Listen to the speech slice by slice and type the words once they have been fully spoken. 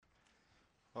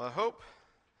Well, I hope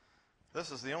this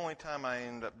is the only time I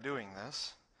end up doing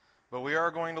this, but we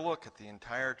are going to look at the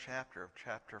entire chapter of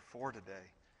chapter 4 today,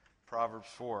 Proverbs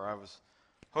 4. I was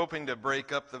hoping to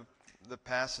break up the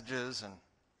passages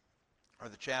or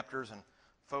the chapters and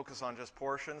focus on just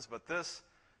portions, but this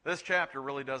chapter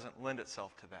really doesn't lend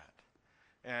itself to that.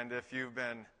 And if you've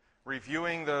been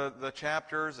reviewing the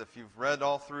chapters, if you've read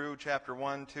all through chapter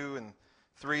 1, 2, and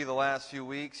 3 the last few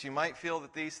weeks, you might feel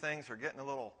that these things are getting a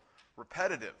little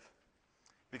repetitive,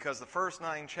 because the first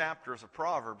 9 chapters of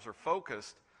Proverbs are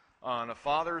focused on a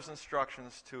father's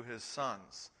instructions to his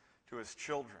sons, to his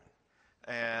children.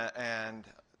 And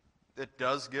it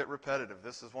does get repetitive.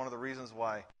 This is one of the reasons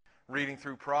why reading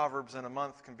through Proverbs in a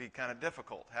month can be kind of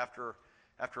difficult. After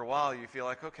a while, you feel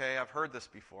like, okay, I've heard this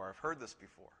before.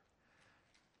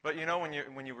 But you know,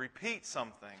 when you repeat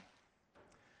something,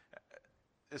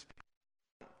 it's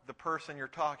the person you're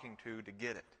talking to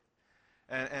get it.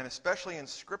 And especially in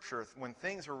Scripture, when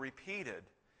things are repeated,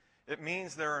 it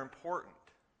means they're important,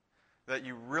 that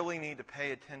you really need to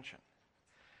pay attention.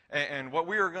 And what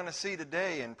we are going to see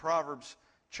today in Proverbs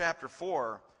chapter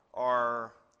 4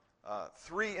 are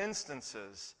 3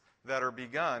 instances that are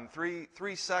begun,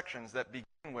 three sections that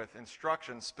begin with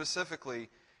instructions, specifically,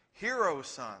 hear, O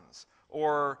sons,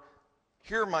 or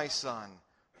hear, my son,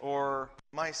 or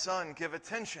my son, give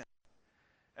attention.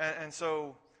 And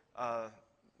so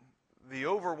the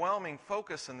overwhelming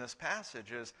focus in this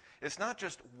passage is it's not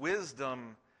just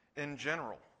wisdom in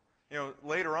general. You know,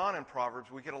 later on in Proverbs,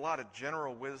 we get a lot of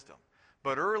general wisdom.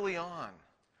 But early on,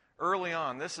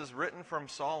 this is written from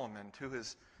Solomon to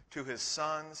his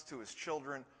sons, to his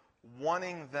children,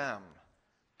 wanting them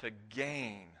to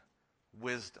gain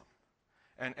wisdom.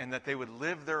 And that they would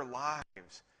live their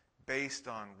lives based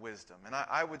on wisdom. And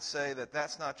I would say that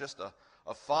that's not just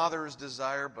a father's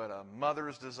desire, but a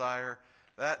mother's desire.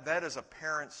 That is a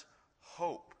parent's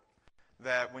hope,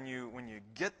 that when you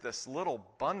get this little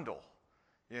bundle,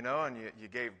 you know, and you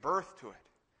gave birth to it,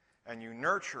 and you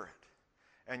nurture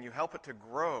it, and you help it to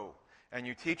grow, and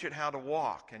you teach it how to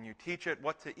walk, and you teach it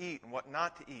what to eat and what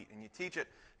not to eat, and you teach it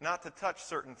not to touch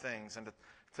certain things and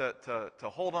to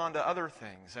hold on to other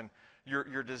things. And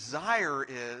your desire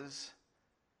is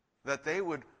that they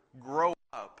would grow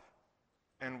up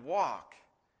and walk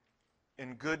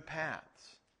in good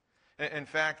paths. In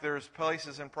fact, there's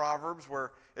places in Proverbs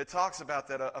where it talks about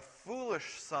that a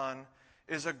foolish son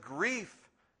is a grief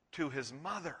to his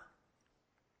mother.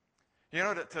 You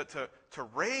know, to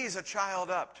raise a child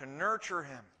up, to nurture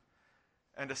him,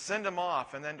 and to send him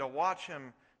off, and then to watch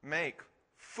him make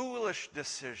foolish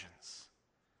decisions,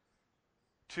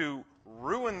 to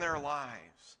ruin their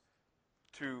lives,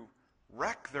 to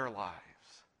wreck their lives.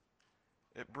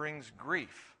 It brings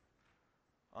grief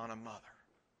on a mother.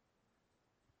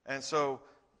 And so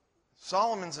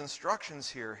Solomon's instructions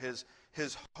here,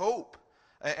 his hope,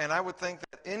 and I would think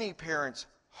that any parent's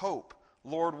hope,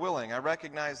 Lord willing. I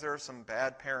recognize there are some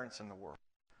bad parents in the world.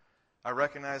 I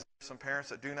recognize there are some parents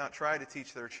that do not try to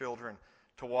teach their children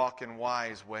to walk in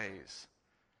wise ways.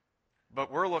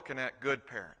 But we're looking at good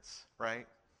parents, right?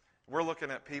 We're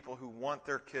looking at people who want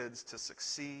their kids to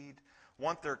succeed,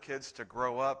 want their kids to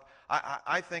grow up.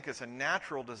 I think it's a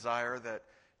natural desire that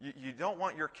you don't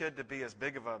want your kid to be as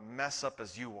big of a mess up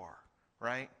as you are,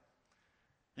 right?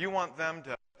 You want them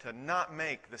to not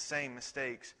make the same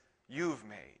mistakes you've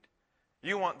made.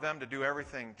 You want them to do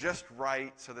everything just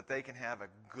right so that they can have a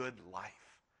good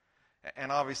life.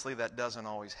 And obviously that doesn't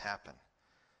always happen.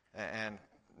 And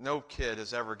no kid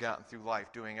has ever gotten through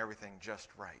life doing everything just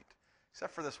right.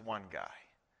 Except for this one guy.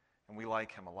 And we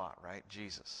like him a lot, right?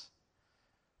 Jesus.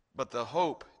 But the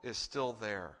hope is still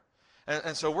there.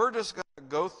 And so we're just going to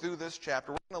go through this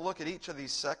chapter. We're going to look at each of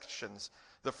these sections.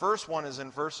 The first one is in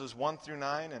verses 1 through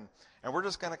 9. And we're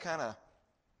just going to kind of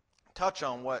touch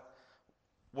on what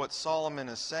Solomon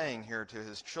is saying here to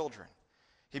his children.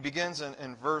 He begins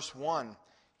in verse 1.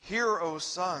 Hear, O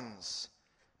sons,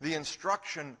 the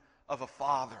instruction of a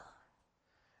father,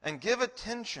 and give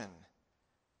attention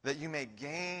that you may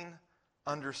gain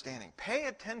understanding. Pay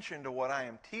attention to what I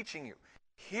am teaching you.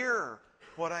 Hear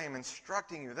what I am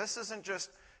instructing you. This isn't just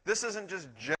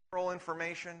general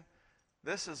information.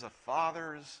 This is a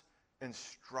father's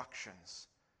instructions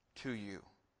to you.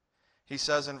 He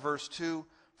says in verse 2,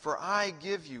 for I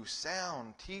give you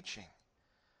sound teaching.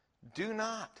 Do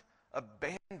not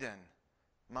abandon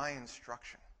my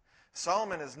instruction.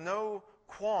 Solomon has no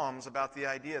qualms about the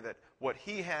idea that what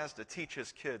he has to teach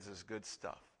his kids is good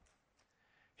stuff.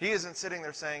 He isn't sitting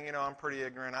there saying, you know, I'm pretty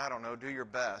ignorant, I don't know, do your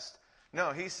best.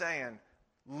 No, he's saying,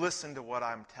 listen to what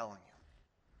I'm telling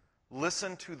you.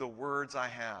 Listen to the words I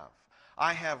have.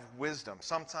 I have wisdom.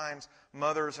 Sometimes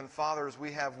mothers and fathers,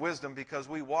 we have wisdom because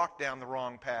we walk down the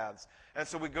wrong paths. And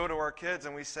so we go to our kids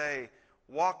and we say,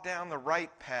 walk down the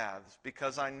right paths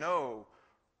because I know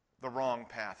the wrong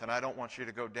path and I don't want you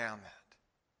to go down that.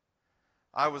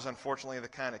 I was unfortunately the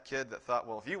kind of kid that thought,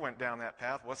 well, if you went down that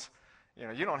path,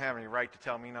 you don't have any right to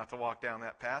tell me not to walk down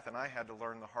that path, and I had to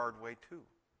learn the hard way too.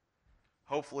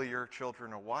 Hopefully your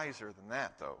children are wiser than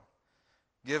that, though.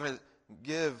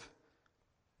 Give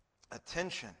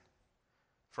attention,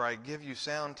 for I give you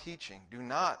sound teaching. Do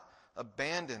not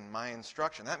abandon my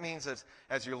instruction. That means that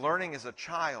as you're learning as a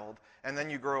child and then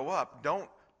you grow up,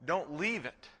 don't leave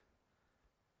it.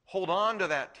 Hold on to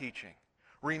that teaching.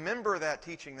 Remember that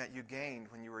teaching that you gained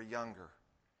when you were younger.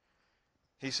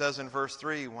 He says in verse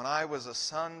 3, when I was a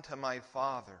son to my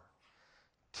father,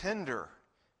 tender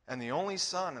and the only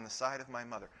son in the sight of my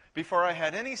mother, before I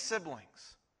had any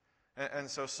siblings. And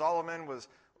so Solomon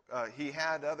he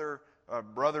had other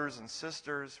brothers and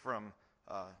sisters from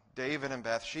David and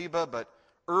Bathsheba, but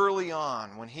early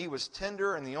on, when he was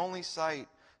tender and the only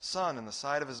son in the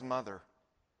sight of his mother,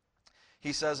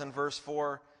 he says in verse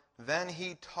 4, then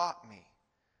he taught me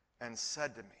and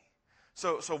said to me.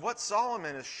 So what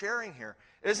Solomon is sharing here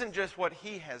isn't just what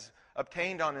he has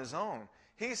obtained on his own.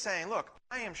 He's saying, look,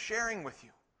 I am sharing with you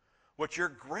what your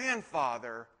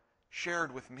grandfather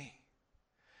shared with me.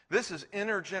 This is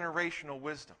intergenerational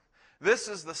wisdom. This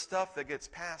is the stuff that gets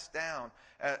passed down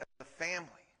as a family.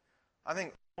 I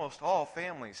think almost all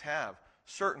families have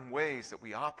certain ways that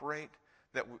we operate,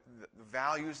 the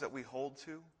values that we hold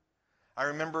to. I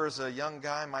remember as a young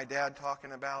guy, my dad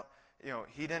talking about,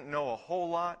 he didn't know a whole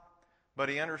lot, but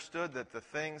he understood that the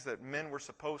things that men were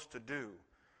supposed to do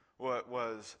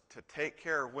was to take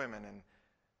care of women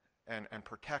and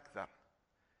protect them.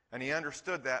 And he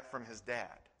understood that from his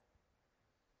dad.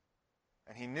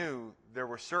 And he knew there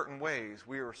were certain ways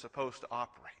we were supposed to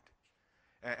operate.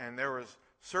 And there was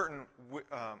certain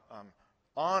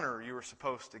honor you were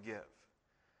supposed to give.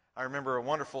 I remember a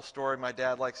wonderful story my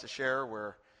dad likes to share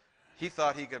where he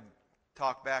thought he could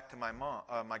talk back to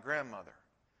my grandmother.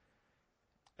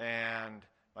 And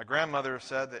my grandmother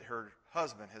said that her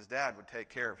husband, his dad, would take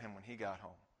care of him when he got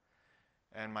home.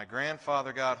 And my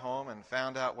grandfather got home and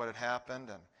found out what had happened,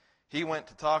 and he went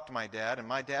to talk to my dad, and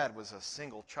my dad was a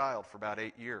single child for about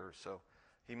 8 years, so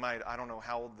I don't know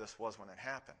how old this was when it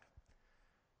happened.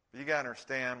 But you got to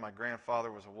understand, my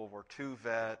grandfather was a World War II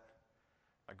vet.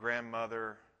 My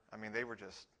grandmother, they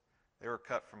were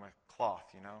cut from a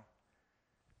cloth,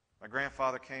 My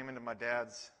grandfather came into my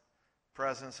dad's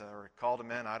presence, or called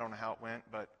him in. I don't know how it went,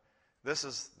 but this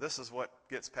is what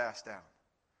gets passed down.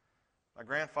 My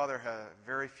grandfather had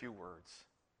very few words.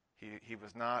 He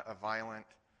was not a violent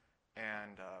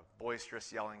and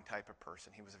boisterous, yelling type of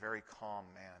person. He was a very calm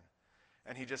man.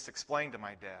 And he just explained to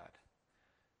my dad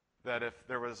that if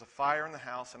there was a fire in the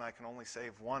house and I can only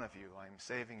save one of you, I'm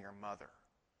saving your mother.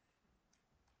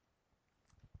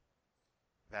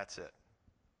 That's it.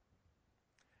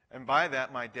 And by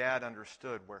that, my dad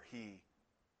understood where he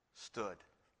stood.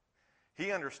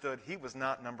 He understood he was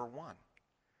not number one.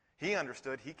 He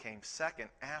understood he came second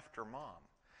after mom.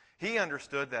 He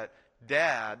understood that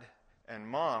dad and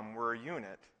mom were a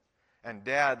unit, and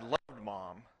dad loved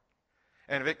mom.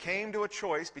 And if it came to a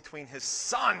choice between his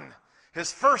son,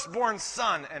 his firstborn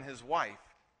son, and his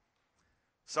wife,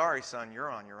 sorry, son, you're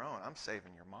on your own. I'm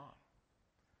saving your mom.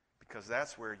 Because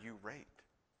that's where you rate.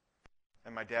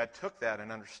 And my dad took that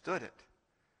and understood it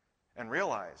and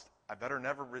realized, I better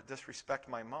never disrespect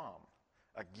my mom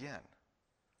again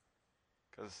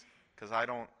because I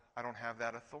don't have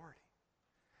that authority.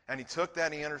 And he took that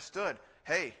and he understood,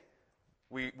 hey,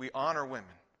 we honor women.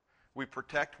 We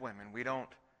protect women. We don't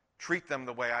treat them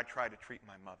the way I try to treat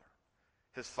my mother.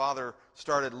 His father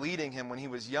started leading him when he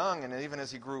was young, and even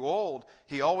as he grew old,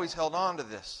 he always held on to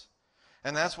this.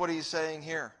 And that's what he's saying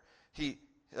here.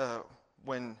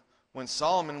 When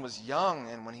Solomon was young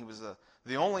and when he was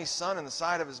the only son in the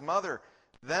sight of his mother,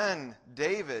 then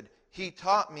David, he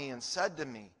taught me and said to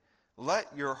me, let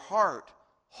your heart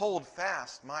hold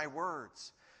fast my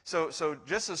words. So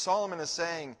just as Solomon is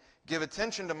saying, give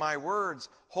attention to my words,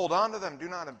 hold on to them, do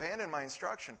not abandon my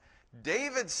instruction,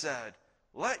 David said,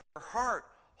 let your heart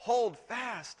hold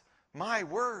fast my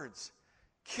words.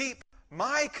 Keep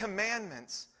my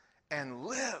commandments and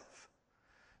live.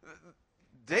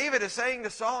 David is saying to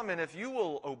Solomon, if you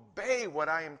will obey what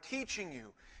I am teaching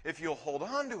you, if you'll hold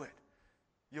on to it,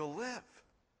 you'll live.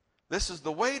 This is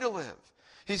the way to live.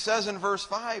 He says in verse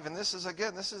 5, and this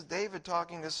is David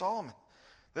talking to Solomon.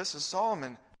 This is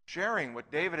Solomon sharing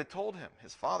what David had told him,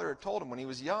 his father had told him when he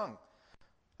was young.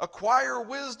 Acquire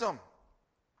wisdom.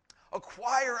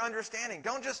 Acquire understanding.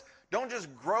 Don't just Don't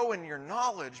just grow in your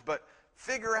knowledge, but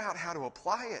figure out how to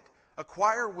apply it.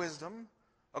 Acquire wisdom,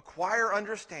 acquire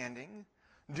understanding.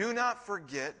 Do not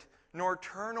forget, nor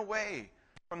turn away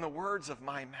from the words of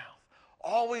my mouth.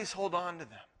 Always hold on to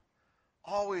them.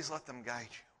 Always let them guide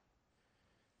you.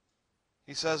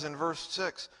 He says in verse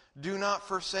 6, do not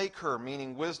forsake her,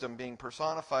 meaning wisdom being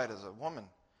personified as a woman.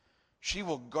 She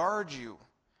will guard you.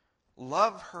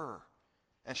 Love her,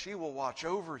 and she will watch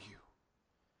over you.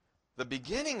 The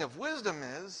beginning of wisdom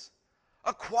is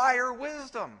acquire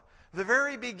wisdom. The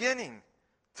very beginning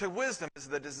to wisdom is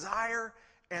the desire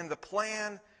and the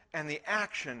plan and the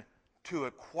action to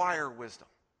acquire wisdom.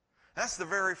 That's the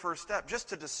very first step, just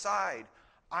to decide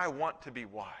I want to be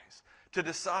wise. To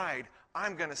decide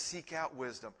I'm going to seek out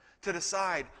wisdom. To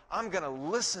decide I'm going to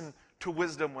listen to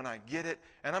wisdom when I get it,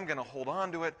 and I'm going to hold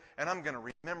on to it, and I'm going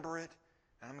to remember it,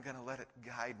 and I'm going to let it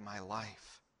guide my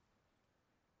life.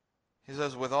 He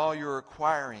says, with all you're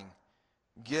acquiring,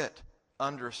 get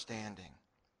understanding.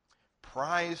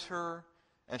 Prize her,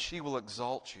 and she will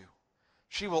exalt you.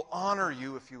 She will honor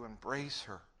you if you embrace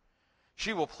her.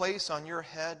 She will place on your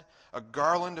head a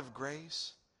garland of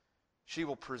grace. She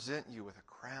will present you with a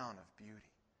crown of beauty.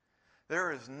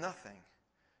 There is nothing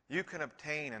you can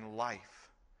obtain in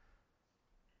life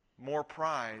more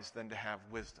prized than to have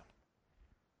wisdom.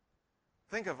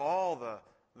 Think of all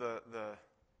the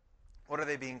what are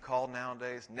they being called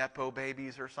nowadays? Nepo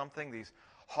babies or something? These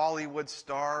Hollywood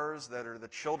stars that are the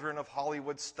children of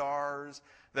Hollywood stars,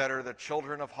 that are the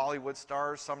children of Hollywood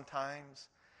stars sometimes.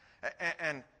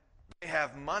 And they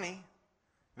have money,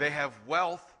 they have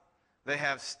wealth, they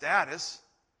have status,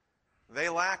 they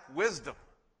lack wisdom.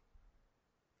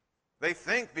 They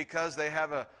think because they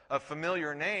have a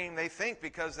familiar name, they think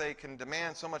because they can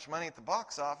demand so much money at the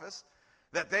box office,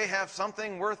 that they have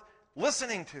something worth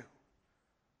listening to.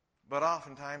 But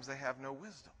oftentimes they have no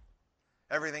wisdom.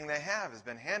 Everything they have has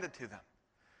been handed to them.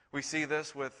 We see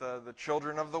this with the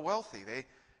children of the wealthy.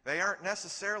 They aren't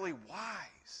necessarily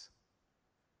wise.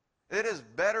 It is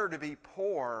better to be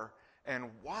poor and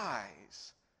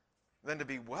wise than to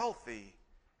be wealthy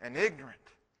and ignorant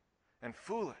and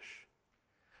foolish.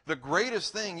 The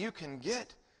greatest thing you can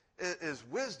get is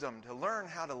wisdom to learn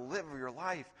how to live your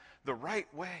life the right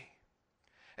way.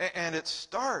 And it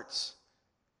starts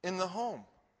in the home.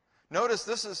 Notice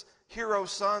this is hero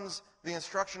sons, the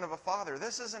instruction of a father.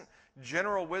 This isn't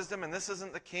general wisdom, and this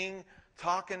isn't the king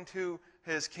talking to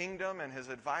his kingdom and his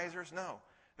advisors. No,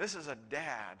 this is a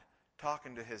dad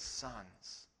talking to his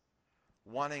sons,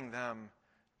 wanting them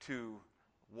to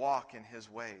walk in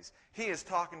his ways. He is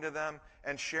talking to them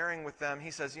and sharing with them.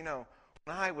 He says, you know,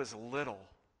 when I was little,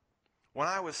 when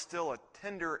I was still a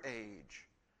tender age,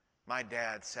 my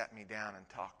dad sat me down and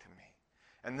talked to me.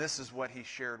 And this is what he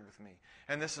shared with me.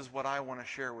 And this is what I want to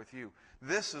share with you.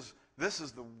 This is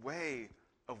the way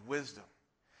of wisdom.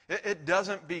 It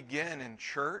doesn't begin in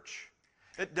church.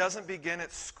 It doesn't begin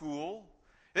at school.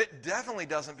 It definitely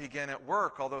doesn't begin at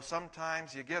work, although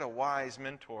sometimes you get a wise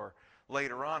mentor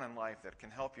later on in life that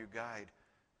can help you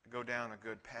go down a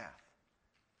good path.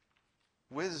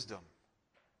 Wisdom,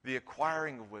 the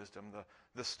acquiring of wisdom,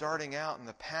 the starting out in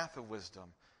the path of wisdom,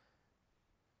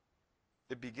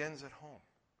 it begins at home.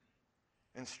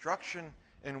 Instruction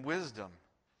in wisdom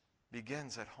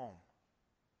begins at home.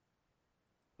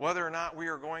 Whether or not we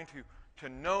are going to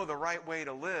know the right way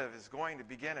to live is going to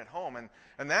begin at home.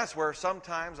 And that's where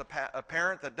sometimes a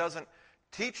parent that doesn't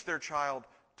teach their child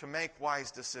to make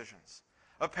wise decisions,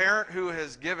 a parent who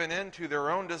has given in to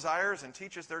their own desires and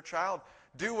teaches their child,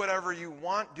 do whatever you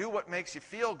want, do what makes you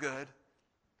feel good,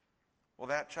 well,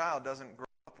 that child doesn't grow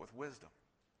up with wisdom.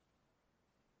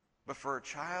 But for a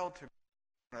child to be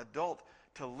an adult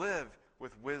to live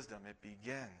with wisdom, it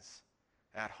begins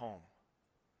at home.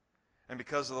 And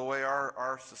because of the way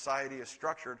our society is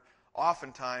structured,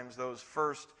 oftentimes those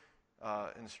first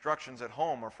instructions at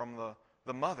home are from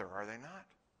the mother, are they not?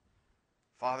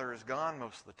 Father is gone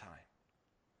most of the time.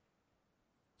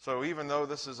 So even though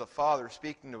this is a father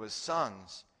speaking to his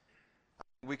sons,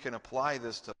 we can apply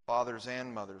this to fathers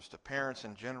and mothers, to parents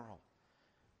in general,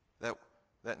 that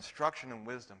instruction and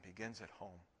wisdom begins at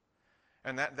home.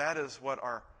 And that is what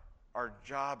our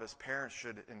job as parents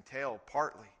should entail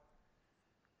partly,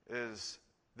 is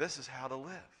this is how to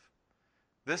live.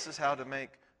 This is how to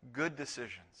make good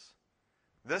decisions.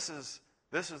 This is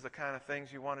the kind of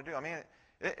things you want to do. I mean,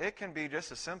 it can be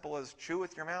just as simple as chew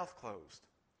with your mouth closed.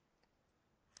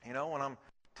 You know, when I'm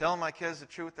telling my kids to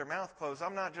chew with their mouth closed,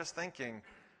 I'm not just thinking,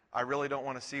 I really don't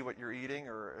want to see what you're eating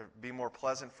or it'd be more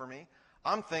pleasant for me.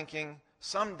 I'm thinking,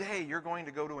 someday you're going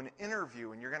to go to an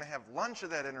interview and you're going to have lunch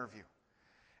at that interview.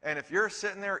 And if you're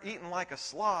sitting there eating like a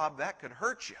slob, that could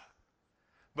hurt you.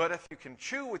 But if you can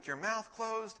chew with your mouth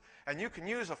closed, and you can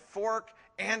use a fork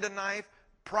and a knife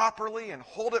properly and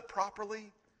hold it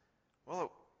properly, well,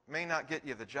 it may not get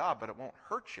you the job, but it won't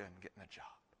hurt you in getting the job.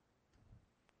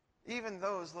 Even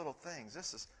those little things.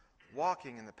 This is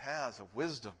walking in the paths of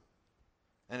wisdom.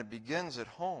 And it begins at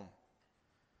home.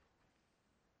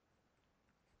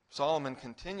 Solomon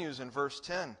continues in verse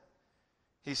 10.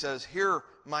 He says, "Hear,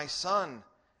 my son,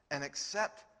 and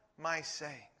accept my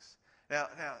sayings." Now,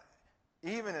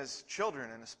 even as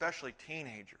children, and especially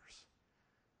teenagers,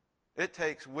 it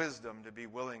takes wisdom to be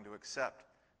willing to accept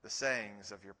the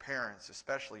sayings of your parents,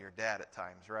 especially your dad at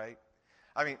times, right?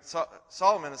 I mean,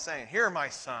 Solomon is saying, "Hear, my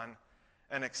son,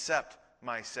 and accept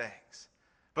my sayings."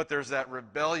 But there's that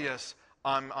rebellious,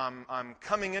 I'm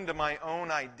coming into my own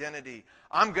identity.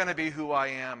 I'm going to be who I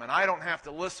am, and I don't have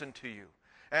to listen to you.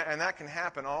 And that can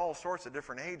happen at all sorts of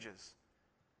different ages.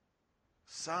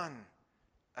 Son,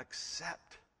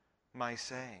 accept my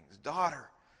sayings. Daughter,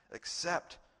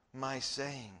 accept my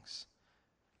sayings.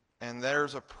 And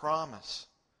there's a promise.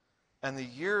 And the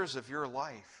years of your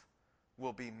life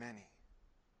will be many.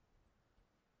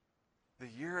 The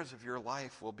years of your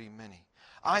life will be many.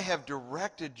 I have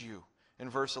directed you, in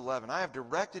verse 11, I have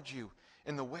directed you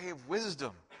in the way of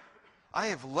wisdom. I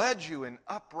have led you in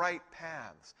upright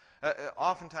paths.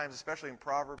 Oftentimes, especially in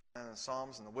Proverbs and in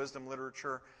Psalms and the wisdom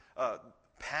literature,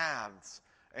 paths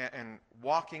and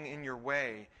walking in your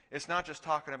way, it's not just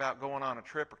talking about going on a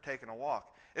trip or taking a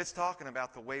walk. It's talking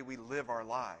about the way we live our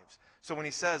lives. So when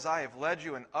he says, I have led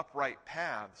you in upright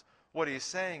paths, what he's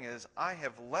saying is, I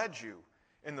have led you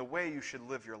in the way you should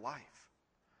live your life.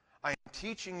 I am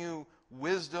teaching you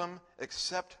wisdom.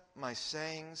 Accept my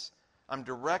sayings. I'm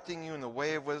directing you in the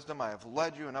way of wisdom. I have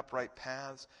led you in upright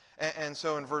paths. And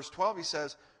so in verse 12 he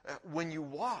says, when you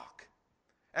walk,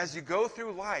 as you go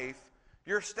through life,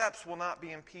 your steps will not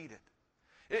be impeded.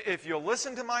 If you'll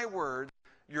listen to my words,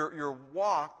 your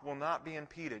walk will not be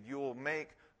impeded. You will make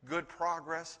good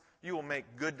progress. You will make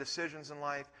good decisions in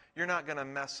life. You're not going to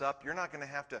mess up. You're not going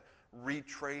to have to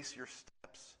retrace your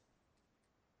steps.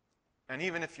 And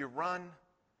even if you run,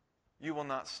 you will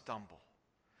not stumble.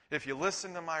 If you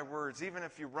listen to my words, even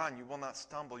if you run, you will not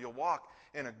stumble. You'll walk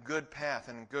in a good path,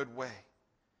 in a good way.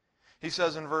 He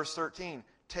says in verse 13,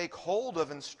 take hold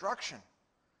of instruction.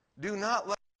 Do not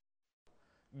let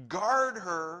her. Guard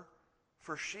her,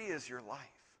 for she is your life.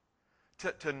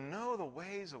 To know the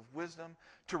ways of wisdom,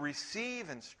 to receive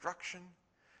instruction.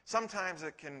 Sometimes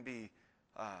it can be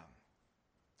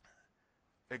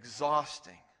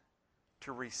exhausting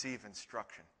to receive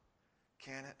instruction.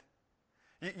 Can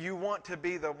it? You want to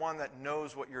be the one that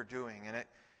knows what you're doing, and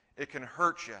it can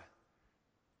hurt you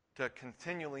to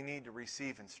continually need to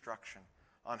receive instruction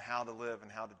on how to live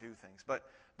and how to do things. But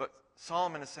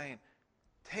Solomon is saying,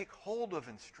 take hold of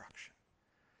instruction.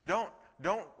 Don't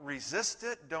resist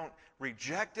it, don't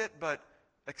reject it, but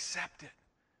accept it.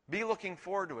 Be looking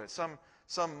forward to it.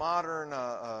 Some modern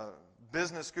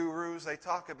business gurus, they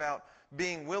talk about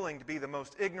being willing to be the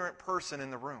most ignorant person in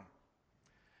the room.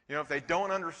 You know, if they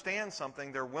don't understand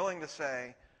something, they're willing to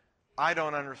say, I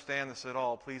don't understand this at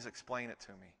all. Please explain it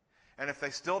to me. And if they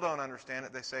still don't understand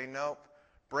it, they say, nope,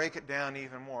 break it down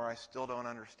even more. I still don't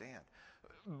understand.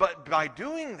 But by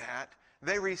doing that,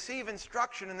 they receive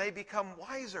instruction and they become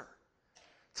wiser.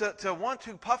 To want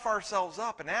to puff ourselves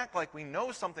up and act like we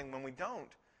know something when we don't,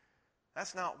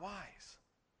 that's not wise.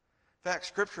 In fact,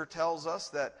 Scripture tells us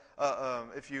that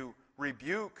if you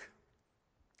rebuke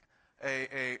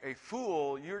a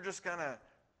fool, you're just going to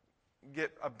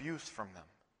get abuse from them.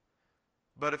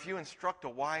 But if you instruct a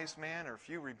wise man or if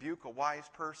you rebuke a wise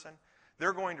person,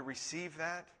 they're going to receive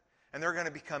that and they're going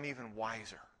to become even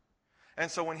wiser. And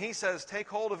so when he says, take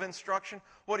hold of instruction,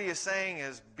 what he is saying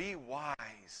is, be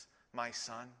wise, my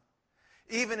son.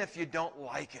 Even if you don't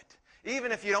like it.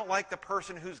 Even if you don't like the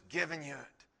person who's given you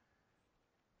it.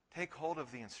 Take hold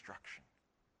of the instruction.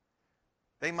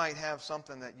 They might have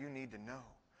something that you need to know,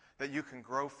 that you can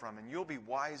grow from, and you'll be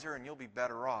wiser and you'll be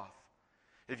better off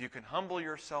if you can humble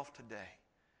yourself today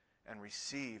and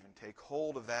receive and take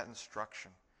hold of that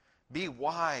instruction. Be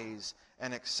wise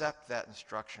and accept that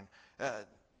instruction.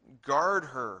 Guard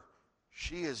her.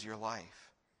 She is your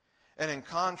life. And in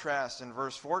contrast, in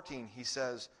verse 14, he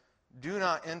says, do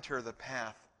not enter the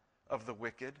path of the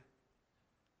wicked,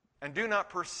 and do not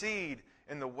proceed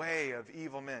in the way of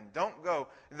evil men. Don't go.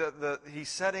 He's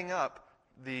setting up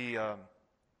the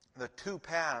two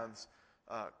paths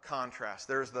contrast.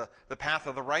 There's the path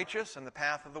of the righteous and the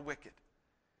path of the wicked.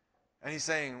 And he's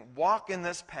saying, walk in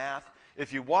this path.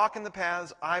 If you walk in the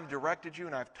paths I've directed you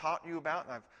and I've taught you about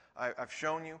and I've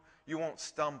shown you, you won't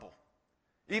stumble.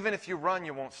 Even if you run,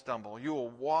 you won't stumble. You will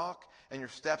walk, and your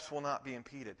steps will not be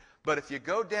impeded. But if you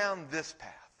go down this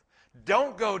path,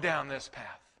 don't go down this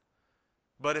path.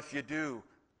 But if you do,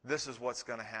 this is what's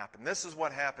going to happen. This is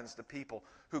what happens to people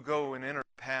who go and enter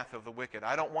the path of the wicked.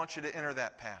 I don't want you to enter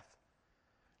that path.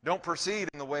 Don't proceed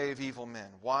in the way of evil men.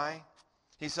 Why?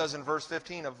 He says in verse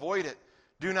 15, avoid it.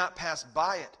 Do not pass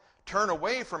by it. Turn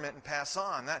away from it and pass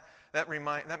on.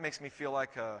 That makes me feel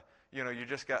like you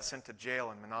just got sent to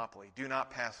jail in Monopoly. Do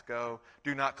not pass go.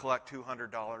 Do not collect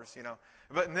 $200.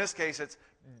 But in this case, it's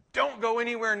don't go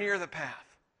anywhere near the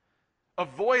path.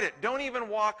 Avoid it. Don't even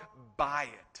walk by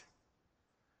it.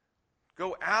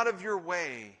 Go out of your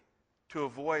way to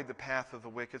avoid the path of the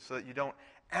wicked so that you don't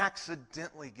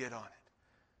accidentally get on it.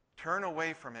 Turn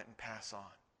away from it and pass on.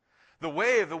 The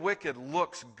way of the wicked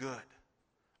looks good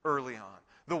early on.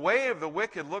 The way of the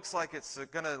wicked looks like it's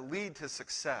going to lead to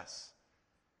success.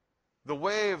 The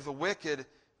way of the wicked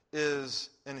is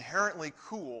inherently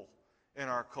cool in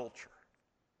our culture.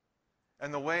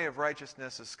 And the way of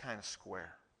righteousness is kind of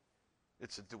square.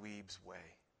 It's a dweeb's way.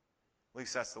 At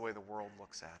least that's the way the world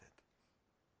looks at it.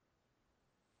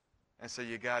 And so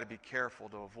you got to be careful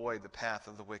to avoid the path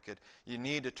of the wicked. You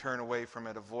need to turn away from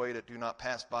it, avoid it, do not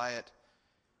pass by it.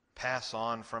 Pass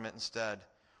on from it instead.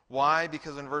 Why?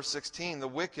 Because in verse 16, the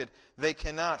wicked, they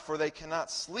cannot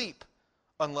sleep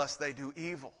unless they do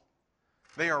evil.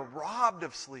 They are robbed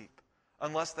of sleep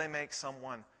unless they make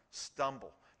someone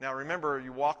stumble. Now remember,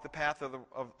 you walk the path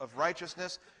of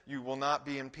righteousness, you will not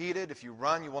be impeded. If you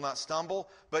run, you will not stumble.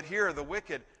 But here, the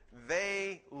wicked,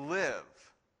 they live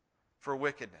for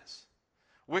wickedness.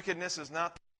 Wickedness is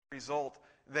not the result.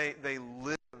 They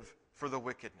live for the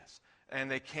wickedness. And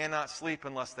they cannot sleep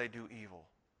unless they do evil.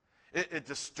 It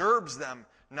disturbs them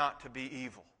not to be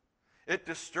evil. It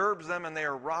disturbs them, and they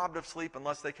are robbed of sleep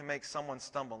unless they can make someone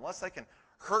stumble, unless they can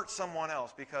hurt someone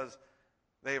else because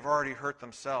they have already hurt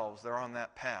themselves. They're on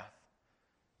that path.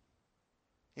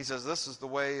 He says this is the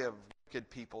way of wicked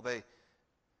people.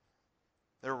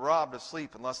 They're robbed of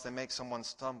sleep unless they make someone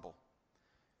stumble.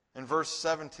 In verse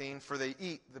 17, for they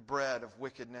eat the bread of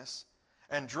wickedness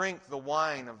and drink the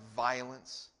wine of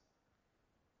violence.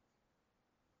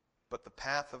 But the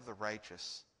path of the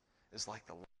righteous is like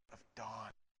the light of dawn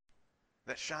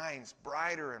that shines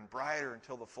brighter and brighter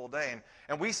until the full day.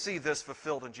 And we see this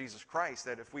fulfilled in Jesus Christ,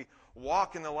 that if we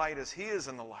walk in the light as He is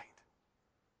in the light,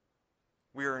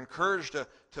 we are encouraged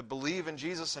to believe in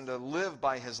Jesus and to live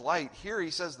by His light. Here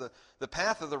He says the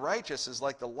path of the righteous is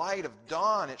like the light of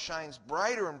dawn. It shines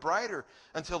brighter and brighter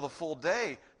until the full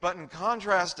day. But in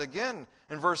contrast again,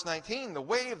 in verse 19, the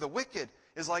way of the wicked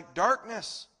is like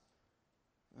darkness.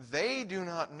 They do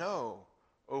not know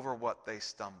over what they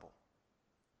stumble.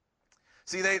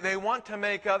 See, they want to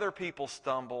make other people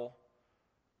stumble,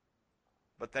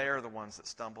 but they are the ones that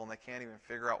stumble, and they can't even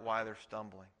figure out why they're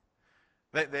stumbling.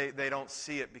 They don't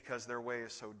see it because their way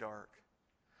is so dark.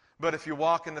 But if you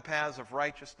walk in the paths of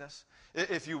righteousness,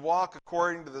 if you walk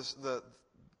according to the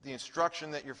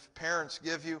instruction that your parents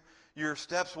give you, your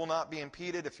steps will not be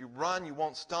impeded. If you run, you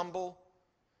won't stumble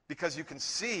because you can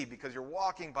see, because you're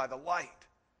walking by the light.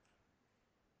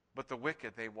 But the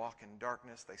wicked, they walk in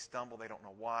darkness, they stumble, they don't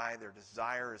know why. Their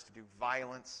desire is to do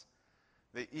violence.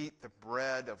 They eat the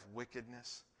bread of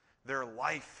wickedness. Their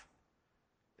life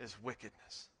is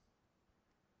wickedness.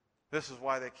 This is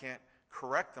why they can't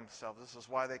correct themselves. This is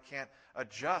why they can't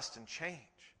adjust and change.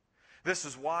 This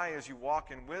is why as you walk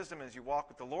in wisdom, as you walk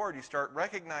with the Lord, you start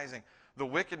recognizing the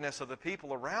wickedness of the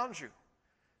people around you.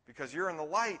 Because you're in the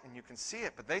light and you can see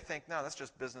it, but they think, no, that's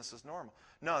just business as normal.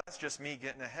 No, that's just me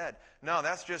getting ahead. No,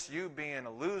 that's just you being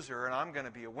a loser and I'm going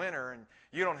to be a winner and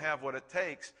you don't have what it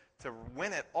takes to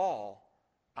win it all.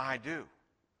 I do.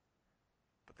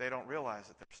 But they don't realize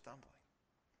that they're stumbling.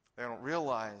 They don't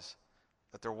realize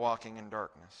that they're walking in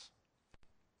darkness.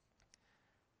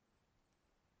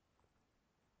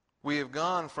 We have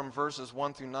gone from verses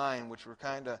 1 through 9, which were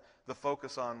kind of the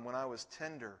focus on when I was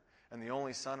tender and the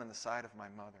only son in the side of my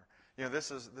mother.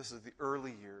 This is the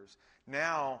early years.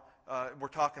 Now we're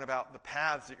talking about the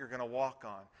paths that you're going to walk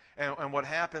on. And what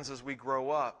happens as we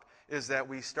grow up is that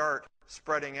we start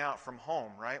spreading out from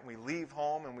home, right? We leave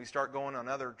home and we start going on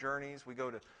other journeys. We go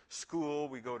to school,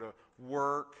 we go to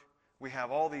work. We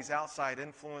have all these outside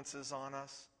influences on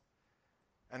us.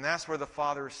 And that's where the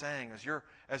Father is saying,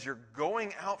 as you're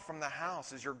going out from the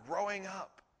house, as you're growing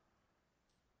up,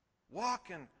 walk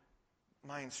in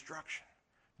my instruction.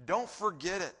 Don't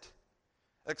forget it.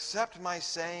 Accept my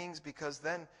sayings, because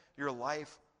then your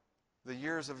life, the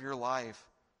years of your life,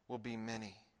 will be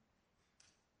many.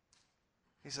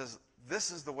 He says, this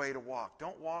is the way to walk.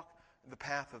 Don't walk the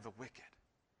path of the wicked.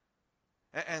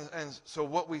 And so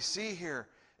what we see here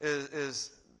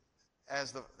is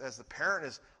as the parent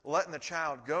is letting the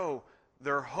child go,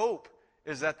 their hope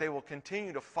is that they will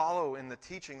continue to follow in the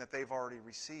teaching that they've already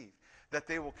received, that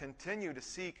they will continue to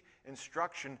seek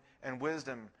instruction and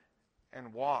wisdom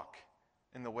and walk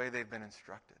in the way they've been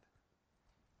instructed.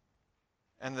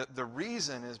 And the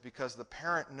reason is because the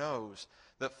parent knows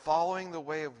that following the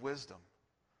way of wisdom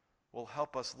will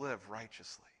help us live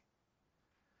righteously.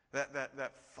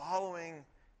 That following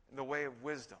the way of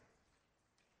wisdom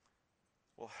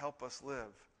will help us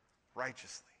live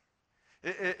righteously.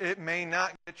 It may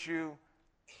not get you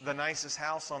the nicest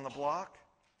house on the block.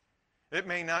 It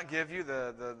may not give you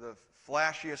the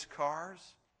flashiest cars.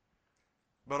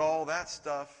 But all that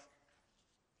stuff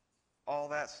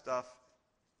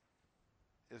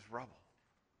is rubble.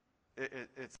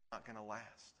 It's not going to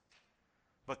last.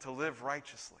 But to live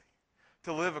righteously,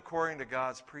 to live according to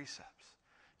God's precepts,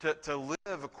 to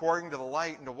live according to the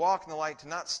light and to walk in the light, to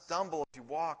not stumble as you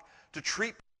walk, to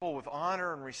treat people with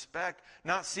honor and respect,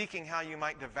 not seeking how you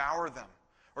might devour them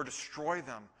or destroy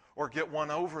them or get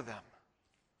one over them.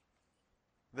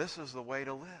 This is the way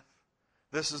to live.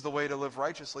 This is the way to live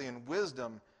righteously, and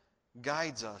wisdom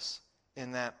guides us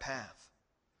in that path.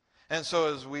 And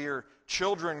so as we are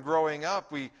children growing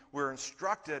up, we're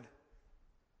instructed,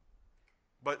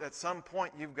 but at some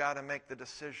point you've got to make the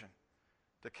decision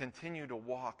to continue to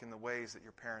walk in the ways that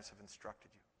your parents have instructed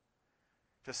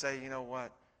you. To say, you know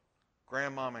what,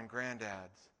 grandmom and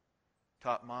granddads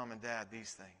taught mom and dad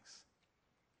these things.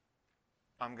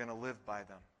 I'm going to live by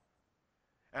them.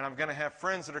 And I'm going to have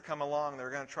friends that are come along that are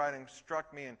going to try to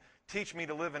instruct me and teach me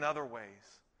to live in other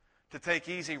ways, to take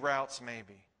easy routes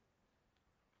maybe.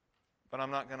 But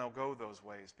I'm not going to go those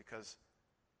ways because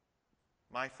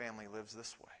my family lives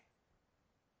this way.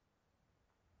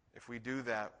 If we do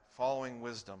that, following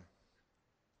wisdom,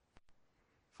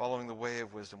 following the way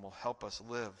of wisdom will help us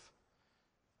live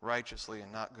righteously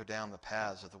and not go down the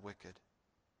paths of the wicked.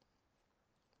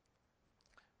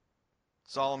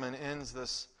 Solomon ends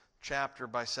this chapter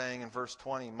by saying in verse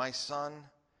 20, "My son,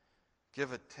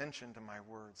 give attention to my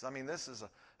words." I mean, this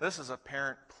is a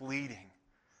parent pleading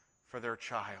for their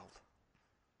child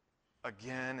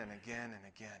again and again and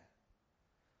again.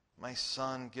 "My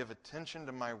son, give attention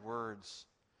to my words.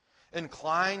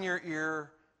 Incline your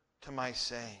ear to my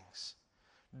sayings.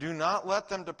 Do not let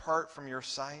them depart from your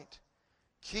sight.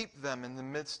 Keep them in the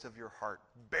midst of your heart."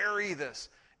 Bury this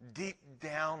deep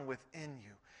down within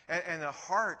you. And the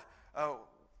heart,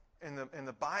 in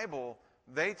the Bible,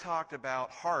 they talked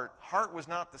about heart. Heart was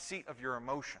not the seat of your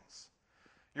emotions.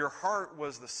 Your heart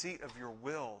was the seat of your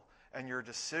will and your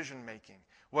decision making.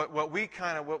 What we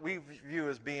view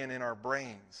as being in our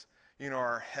brains,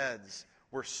 our heads.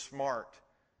 We're smart.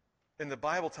 In the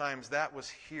Bible times, that was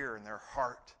here in their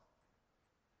heart.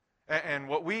 And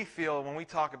what we feel when we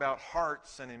talk about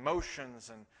hearts and emotions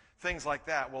and things like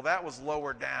that, well, that was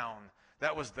lower down.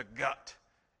 That was the gut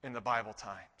in the Bible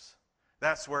times.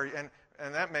 That's where, and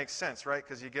that makes sense, right?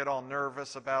 Because you get all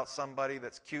nervous about somebody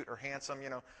that's cute or handsome.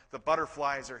 The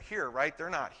butterflies are here, right?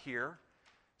 They're not here.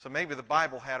 So maybe the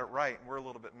Bible had it right, and we're a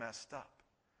little bit messed up.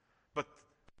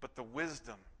 But the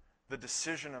wisdom, the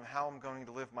decision of how I'm going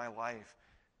to live my life,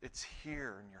 it's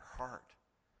here in your heart,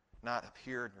 not up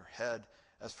here in your head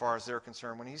as far as they're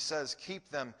concerned. When he says keep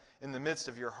them in the midst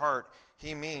of your heart,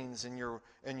 he means in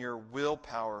your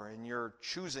willpower, in your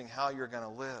choosing how you're going to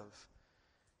live.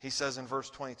 He says in verse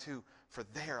 22, "For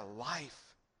they are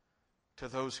life to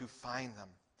those who find them."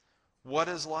 What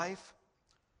is life?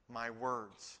 My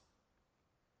words.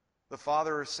 The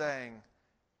Father is saying,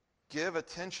 give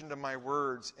attention to my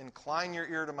words. Incline your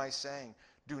ear to my saying.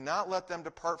 Do not let them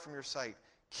depart from your sight.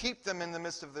 Keep them in the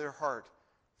midst of their heart,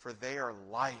 for they are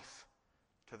life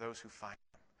to those who find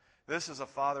them. This is a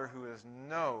Father who has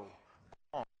no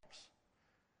qualms,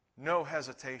 no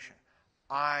hesitation.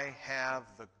 I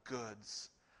have the goods.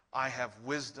 I have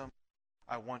wisdom.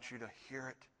 I want you to hear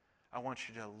it. I want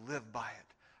you to live by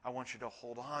it. I want you to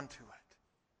hold on to it.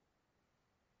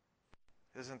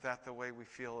 Isn't that the way we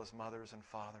feel as mothers and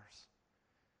fathers?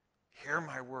 Hear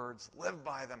my words. Live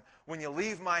by them. When you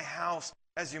leave my house,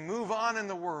 as you move on in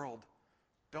the world,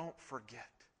 don't forget.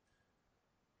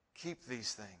 Keep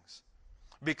these things.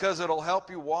 Because it'll help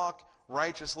you walk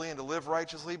righteously and to live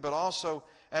righteously, but also,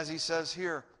 as he says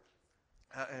here,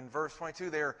 in verse 22,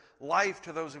 they are life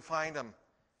to those who find them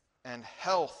and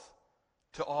health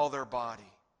to all their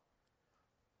body.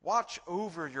 Watch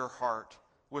over your heart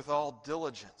with all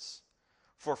diligence,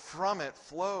 for from it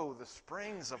flow the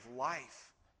springs of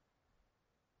life.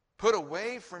 Put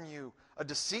away from you a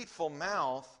deceitful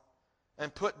mouth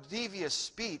and put devious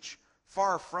speech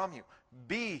far from you.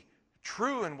 Be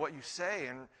true in what you say.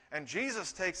 And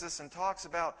Jesus takes this and talks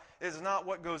about it is not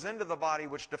what goes into the body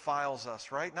which defiles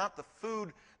us, right? Not the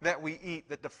food that we eat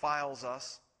that defiles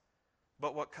us,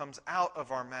 but what comes out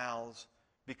of our mouths,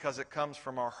 because it comes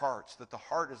from our hearts. That the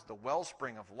heart is the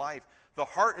wellspring of life. The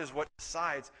heart is what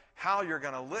decides how you're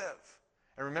going to live.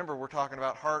 And remember, we're talking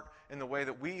about heart in the way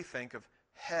that we think of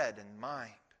head and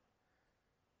mind.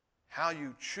 How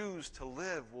you choose to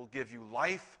live will give you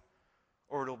life,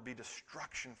 or it'll be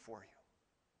destruction for you.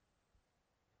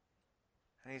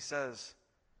 And he says,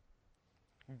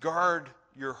 guard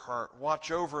your heart.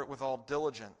 Watch over it with all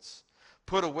diligence.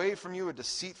 Put away from you a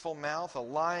deceitful mouth, a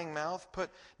lying mouth. Put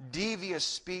devious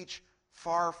speech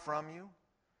far from you.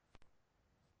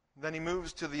 Then he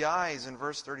moves to the eyes in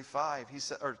verse 25.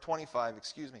 Or 25,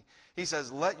 excuse me. He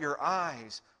says, let your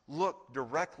eyes look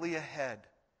directly ahead.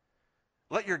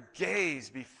 Let your gaze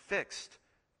be fixed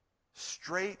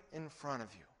straight in front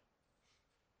of you.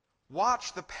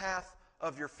 Watch the path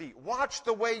of your feet. Watch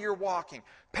the way you're walking.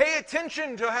 Pay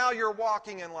attention to how you're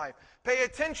walking in life. Pay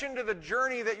attention to the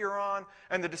journey that you're on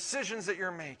and the decisions that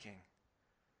you're making.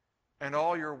 And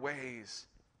all your ways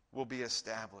will be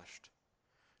established.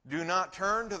 Do not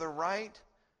turn to the right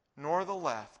nor the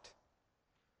left.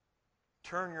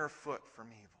 Turn your foot from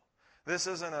evil. This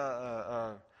isn't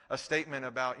a statement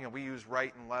about, we use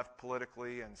right and left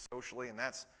politically and socially, and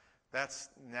that's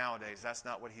nowadays. That's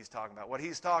not what he's talking about. What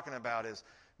he's talking about is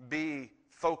be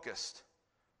focused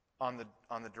on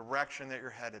the direction that you're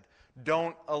headed.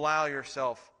 Don't allow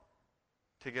yourself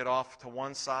to get off to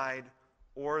one side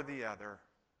or the other.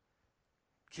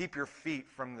 Keep your feet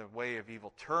from the way of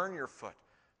evil. Turn your foot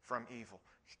from evil.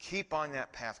 Keep on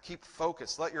that path. Keep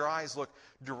focused. Let your eyes look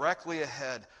directly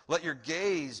ahead. Let your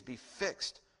gaze be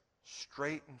fixed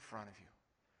straight in front of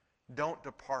you. Don't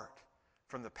depart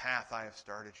from the path I have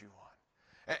started you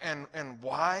on. And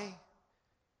why?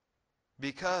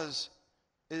 Because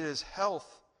it is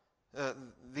health.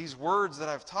 These words that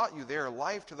I've taught you, they are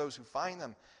life to those who find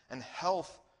them, and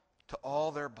health to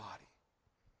all their body.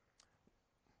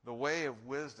 The way of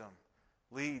wisdom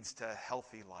leads to a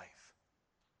healthy life.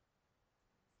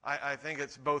 I think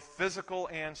it's both physical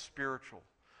and spiritual.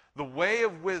 The way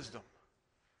of wisdom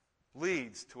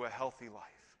leads to a healthy life.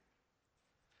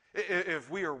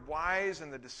 If we are wise in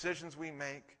the decisions we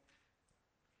make,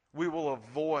 we will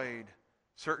avoid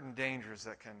certain dangers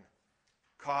that can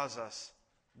cause us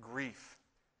grief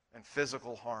and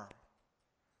physical harm.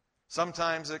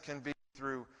 Sometimes it can be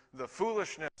through the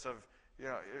foolishness of,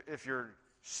 if you're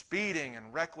speeding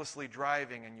and recklessly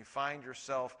driving and you find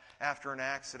yourself after an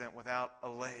accident without a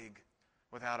leg,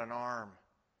 without an arm.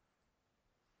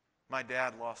 My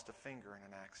dad lost a finger in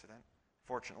an accident.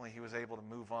 Fortunately, he was able to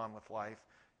move on with life.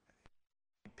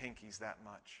 Pinkies that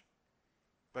much.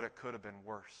 But it could have been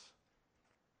worse.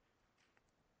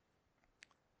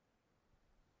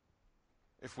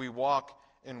 If we walk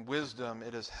in wisdom,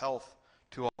 it is health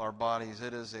to all our bodies.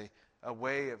 It is a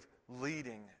way of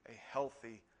leading a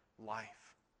healthy life.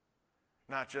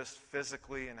 Not just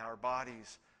physically in our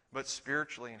bodies, but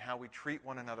spiritually in how we treat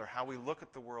one another, how we look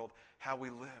at the world, how we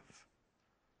live.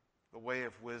 The way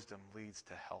of wisdom leads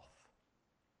to health.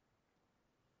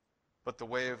 But the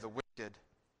way of the wicked,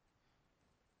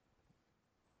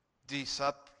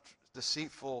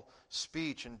 deceitful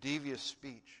speech and devious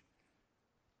speech,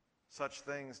 such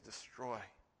things destroy.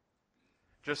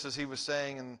 Just as he was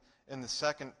saying in the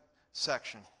second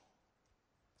section.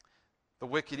 The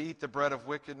wicked eat the bread of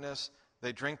wickedness.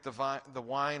 They drink the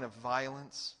wine of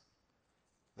violence.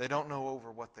 They don't know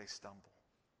over what they stumble.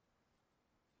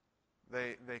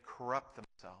 They corrupt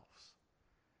themselves.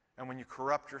 And when you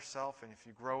corrupt yourself, and if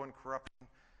you grow in corruption,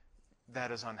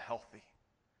 that is unhealthy.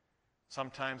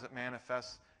 Sometimes it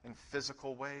manifests in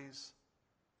physical ways,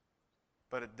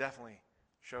 but it definitely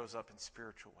shows up in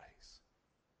spiritual ways.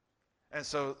 And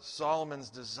so Solomon's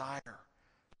desire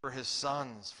for his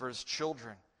sons, for his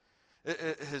children,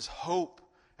 his hope,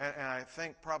 and I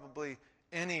think probably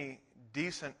any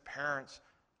decent parent's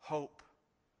hope,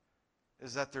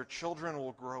 is that their children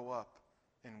will grow up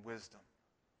in wisdom.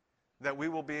 That we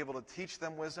will be able to teach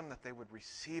them wisdom, that they would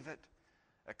receive it,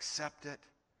 accept it,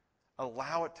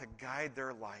 allow it to guide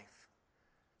their life,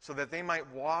 so that they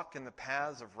might walk in the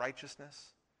paths of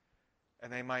righteousness,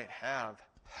 and they might have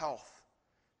health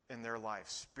in their life,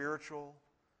 spiritual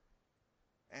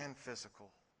and physical.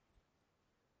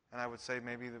 And I would say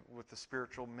maybe with the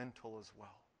spiritual, mental as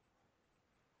well.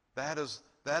 That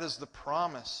is the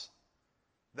promise.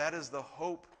 That is the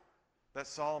hope that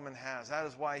Solomon has. That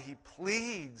is why he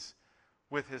pleads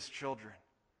with his children.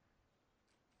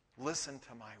 Listen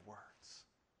to my words.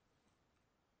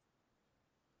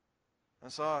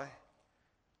 And so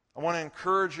I want to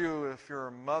encourage you, if you're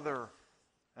a mother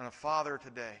and a father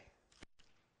today,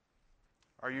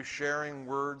 are you sharing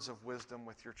words of wisdom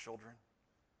with your children?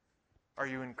 Are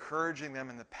you encouraging them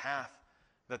in the path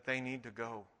that they need to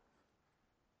go?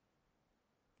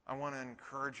 I want to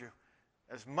encourage you,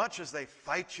 as much as they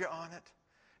fight you on it,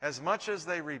 as much as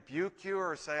they rebuke you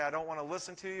or say, I don't want to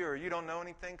listen to you, or you don't know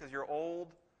anything because you're old,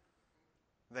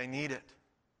 they need it.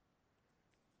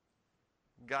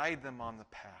 Guide them on the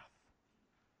path.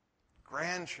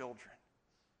 Grandchildren,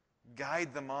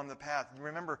 guide them on the path. You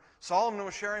remember, Solomon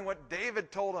was sharing what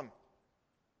David told him.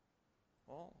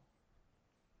 Well,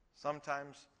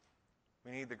 sometimes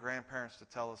we need the grandparents to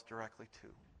tell us directly too.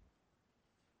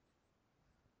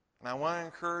 And I want to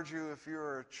encourage you, if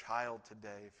you're a child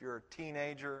today, if you're a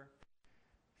teenager,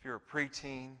 if you're a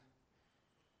preteen,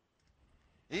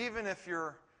 even if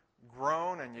you're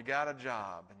grown and you got a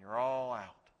job and you're all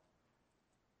out,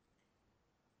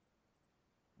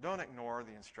 don't ignore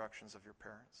the instructions of your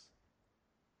parents.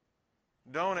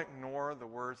 Don't ignore the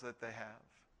words that they have.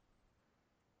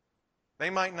 They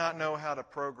might not know how to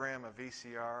program a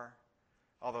VCR,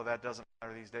 although that doesn't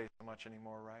matter these days so much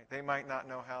anymore, right? They might not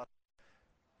know how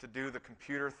to do the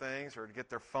computer things or to get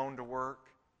their phone to work.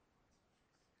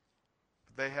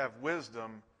 But they have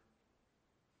wisdom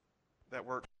that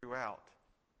works throughout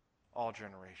all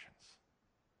generations.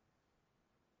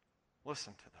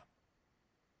 Listen to them.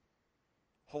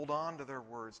 Hold on to their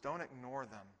words. Don't ignore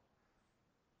them,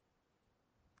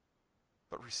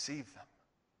 but receive them.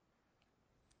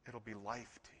 It'll be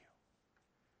life to you.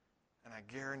 And I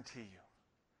guarantee you,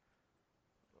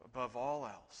 above all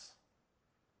else,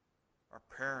 our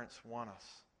parents want us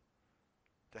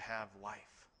to have life,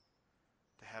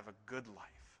 to have a good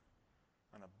life,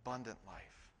 an abundant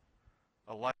life,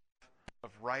 a life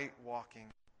of right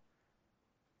walking,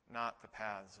 not the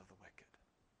paths of the wicked.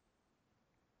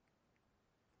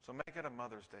 So make it a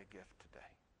Mother's Day gift today.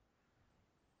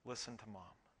 Listen to Mom.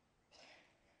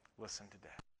 Listen to Dad.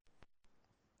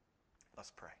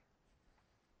 Let's pray.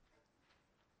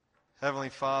 Heavenly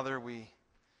Father, we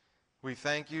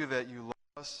thank you that you love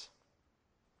us,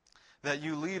 that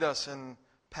you lead us in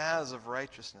paths of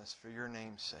righteousness for your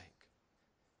name's sake.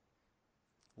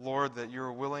 Lord, that you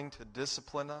are willing to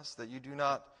discipline us, that you do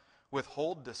not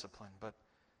withhold discipline, but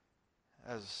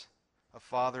as a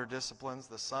father disciplines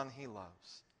the son he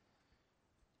loves,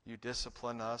 you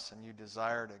discipline us and you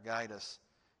desire to guide us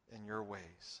in your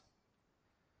ways.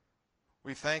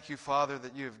 We thank you, Father,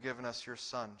 that you have given us your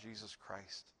Son, Jesus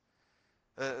Christ.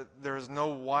 There is no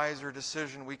wiser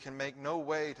decision we can make, no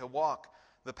way to walk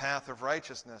the path of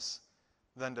righteousness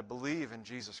than to believe in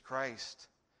Jesus Christ,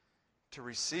 to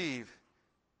receive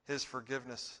his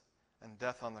forgiveness and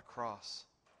death on the cross,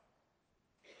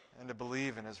 and to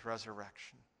believe in his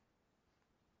resurrection.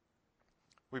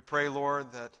 We pray,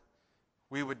 Lord, that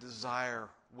we would desire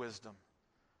wisdom,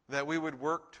 that we would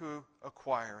work to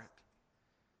acquire it,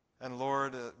 and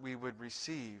Lord, we would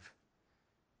receive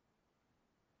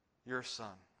your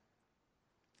Son.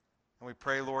 And we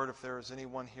pray, Lord, if there is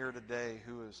anyone here today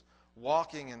who is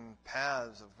walking in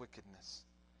paths of wickedness,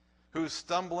 who's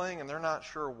stumbling and they're not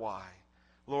sure why,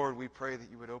 Lord, we pray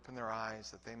that you would open their eyes,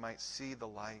 that they might see the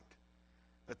light,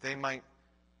 that they might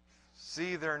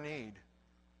see their need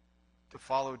to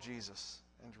follow Jesus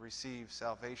and to receive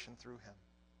salvation through him.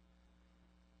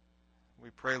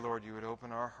 We pray, Lord, you would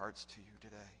open our hearts to you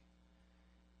today.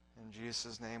 In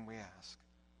Jesus' name we ask.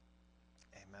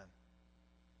 Amen.